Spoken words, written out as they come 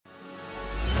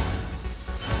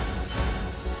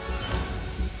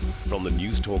From the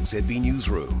Newstalk ZB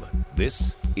Newsroom,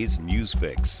 this is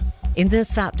Newsfix. In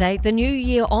this update, the New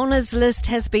Year honours list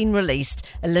has been released.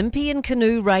 Olympian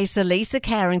canoe racer Lisa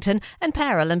Carrington and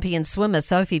Paralympian swimmer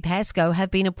Sophie Pascoe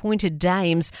have been appointed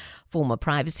dames. Former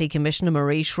Privacy Commissioner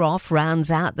Marie Schroff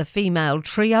rounds out the female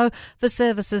trio for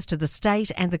services to the state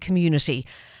and the community.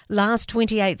 Last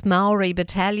 28th Māori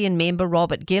Battalion member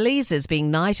Robert Gillies is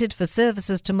being knighted for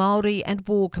services to Māori and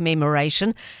war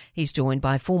commemoration. He's joined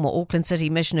by former Auckland City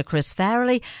Missioner Chris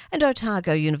Farrelly and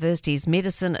Otago University's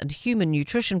Medicine and Human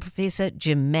Nutrition Professor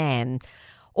Jim Mann.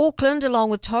 Auckland, along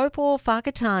with Taupo,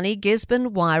 Whakatane,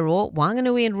 Gisborne, Wairoa,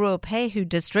 Wanganui and Ruapehu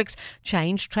districts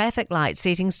changed traffic light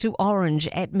settings to orange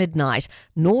at midnight.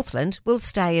 Northland will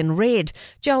stay in red.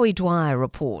 Joey Dwyer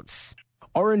reports.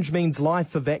 Orange means life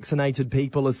for vaccinated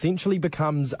people essentially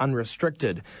becomes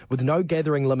unrestricted, with no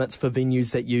gathering limits for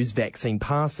venues that use vaccine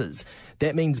passes.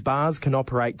 That means bars can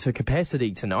operate to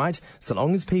capacity tonight, so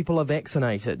long as people are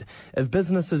vaccinated. If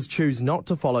businesses choose not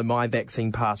to follow My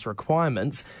Vaccine Pass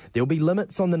requirements, there'll be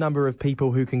limits on the number of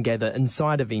people who can gather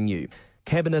inside a venue.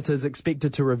 Cabinet is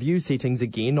expected to review settings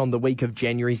again on the week of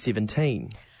January 17.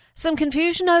 Some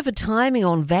confusion over timing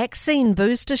on vaccine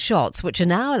booster shots, which are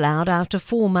now allowed after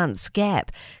 4 months'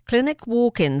 gap. Clinic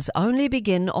walk-ins only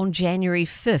begin on January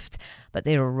 5th, but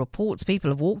there are reports people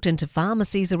have walked into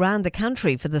pharmacies around the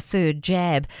country for the third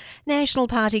jab. National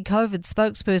Party COVID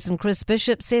spokesperson Chris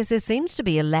Bishop says there seems to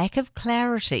be a lack of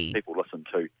clarity. People listen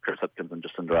to Chris Hipkins and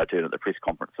Jacinda Ardern at the press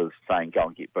conferences saying go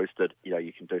and get boosted.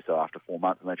 You can do so after 4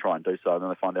 months, and they try and do so, and then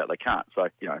they find out they can't. So,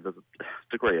 there's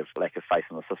a degree of lack of faith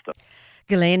in the system.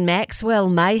 Ghislaine Maxwell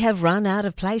may have run out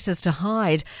of places to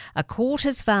hide. A court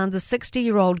has found the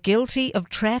 60-year-old guilty of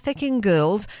trafficking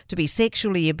girls to be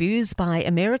sexually abused by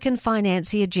American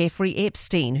financier Jeffrey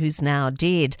Epstein, who's now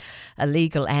dead. A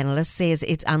legal analyst says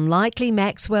it's unlikely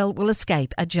Maxwell will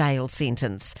escape a jail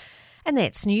sentence. And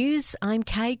that's news. I'm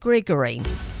Kay Gregory.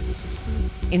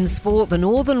 In sport, the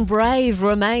Northern Brave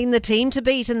remain the team to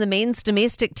beat in the men's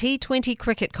domestic T20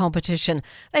 cricket competition.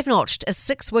 They've notched a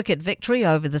 6-wicket victory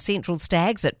over the Central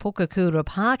Stags at Pukakura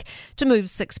Park to move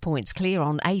 6 points clear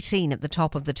on 18 at the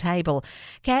top of the table.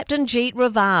 Captain Jeet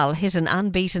Raval hit an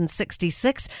unbeaten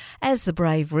 66 as the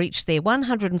Brave reached their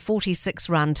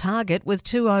 146-run target with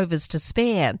 2 overs to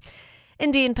spare.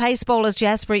 Indian pace bowlers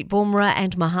Jasprit Bumrah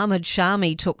and Mohammad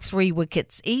Shami took 3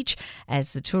 wickets each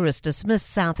as the tourists dismissed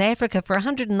South Africa for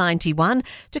 191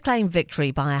 to claim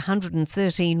victory by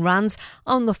 113 runs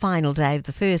on the final day of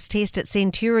the first test at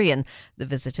Centurion. The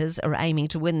visitors are aiming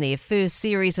to win their first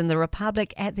series in the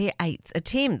Republic at their 8th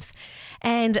attempt.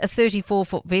 And a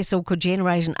 34-foot vessel could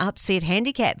generate an upset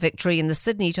handicap victory in the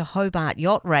Sydney to Hobart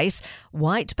yacht race.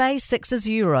 White Bay Sixers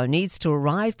Euro needs to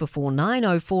arrive before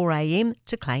 9:04am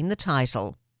to claim the title.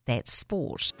 That's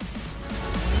sport.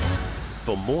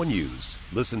 For more news,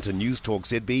 listen to Newstalk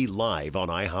ZB live on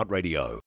iHeartRadio.